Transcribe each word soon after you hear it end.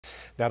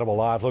Now to a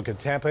live look at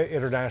Tampa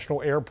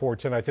International Airport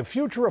tonight. The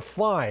future of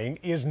flying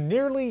is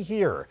nearly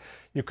here.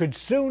 You could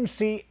soon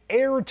see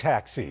air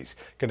taxis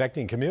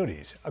connecting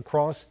communities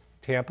across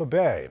Tampa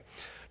Bay.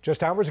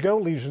 Just hours ago,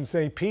 Legion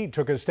St. Pete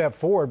took a step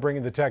forward,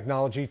 bringing the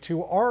technology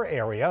to our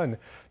area. And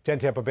 10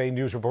 Tampa Bay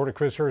News reporter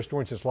Chris Hurst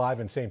joins us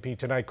live in St. Pete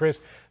tonight. Chris,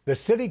 the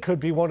city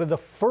could be one of the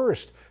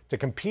first to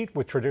compete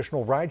with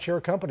traditional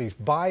rideshare companies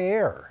by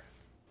air.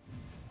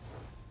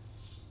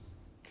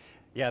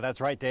 Yeah,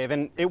 that's right, Dave.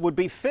 And it would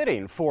be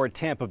fitting for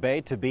Tampa Bay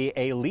to be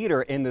a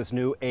leader in this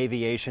new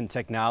aviation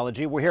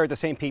technology. We're here at the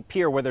St. Pete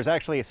Pier, where there's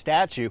actually a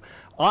statue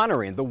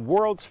honoring the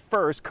world's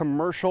first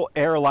commercial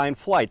airline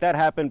flight. That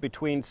happened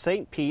between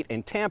St. Pete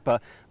and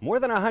Tampa more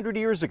than 100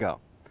 years ago.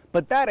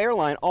 But that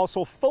airline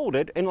also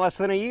folded in less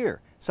than a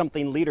year,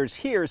 something leaders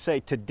here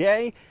say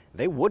today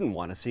they wouldn't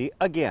want to see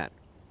again.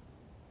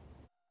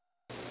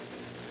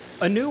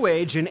 A new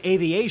age in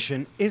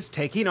aviation is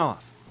taking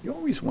off. You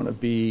always want to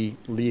be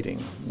leading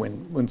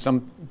when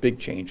some big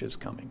change is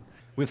coming.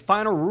 With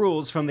final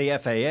rules from the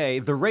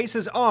FAA, the race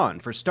is on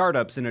for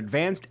startups in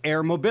advanced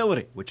air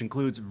mobility, which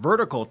includes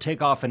vertical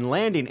takeoff and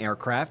landing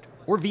aircraft,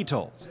 or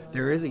VTOLs.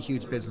 There is a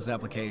huge business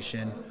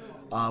application.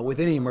 With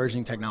any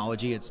emerging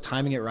technology, it's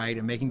timing it right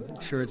and making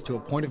sure it's to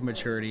a point of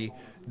maturity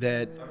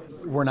that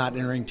we're not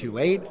entering too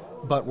late,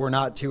 but we're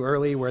not too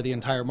early where the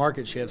entire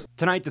market shifts.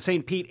 Tonight, the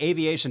St. Pete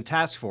Aviation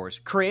Task Force,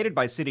 created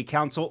by City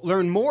Council,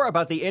 learned more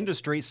about the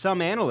industry some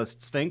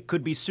analysts think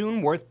could be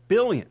soon worth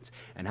billions,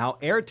 and how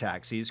air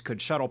taxis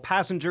could shuttle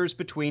passengers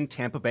between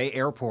Tampa Bay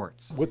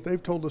airports. What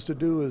they've told us to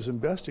do is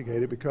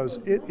investigate it because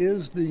it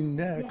is the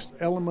next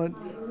element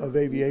of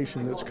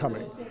aviation that's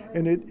coming,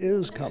 and it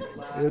is coming.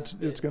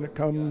 It's going to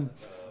come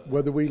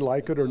whether we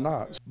like it or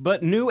not.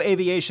 But new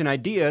aviation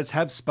ideas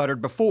have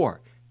sputtered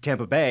before.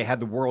 Tampa Bay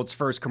had the world's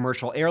first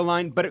commercial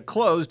airline, but it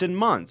closed in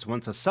months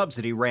once a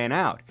subsidy ran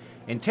out.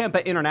 And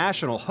Tampa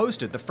International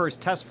hosted the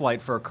first test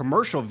flight for a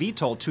commercial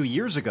VTOL 2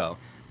 years ago,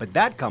 but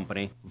that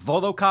company,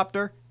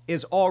 Volocopter,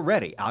 is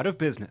already out of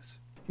business.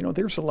 You know,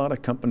 there's a lot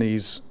of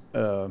companies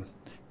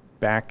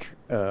back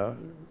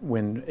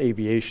when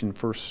aviation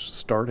first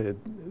started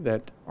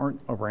that aren't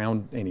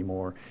around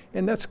anymore,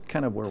 and that's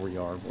kind of where we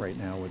are right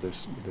now with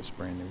this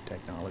brand new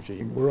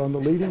technology. We're on the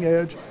leading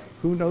edge.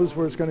 Who knows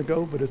where it's going to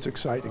go, but it's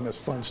exciting. It's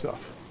fun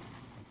stuff.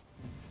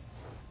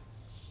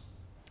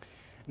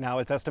 Now,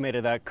 it's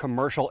estimated that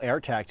commercial air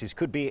taxis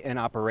could be in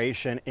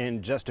operation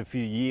in just a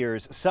few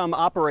years. Some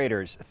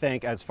operators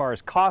think, as far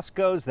as cost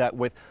goes, that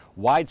with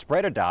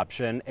widespread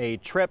adoption, a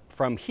trip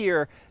from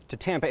here to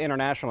Tampa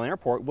International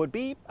Airport would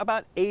be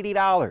about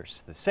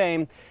 $80, the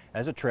same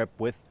as a trip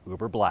with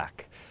Uber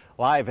Black.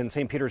 Live in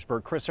St.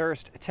 Petersburg, Chris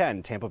Hurst,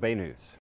 10 Tampa Bay News.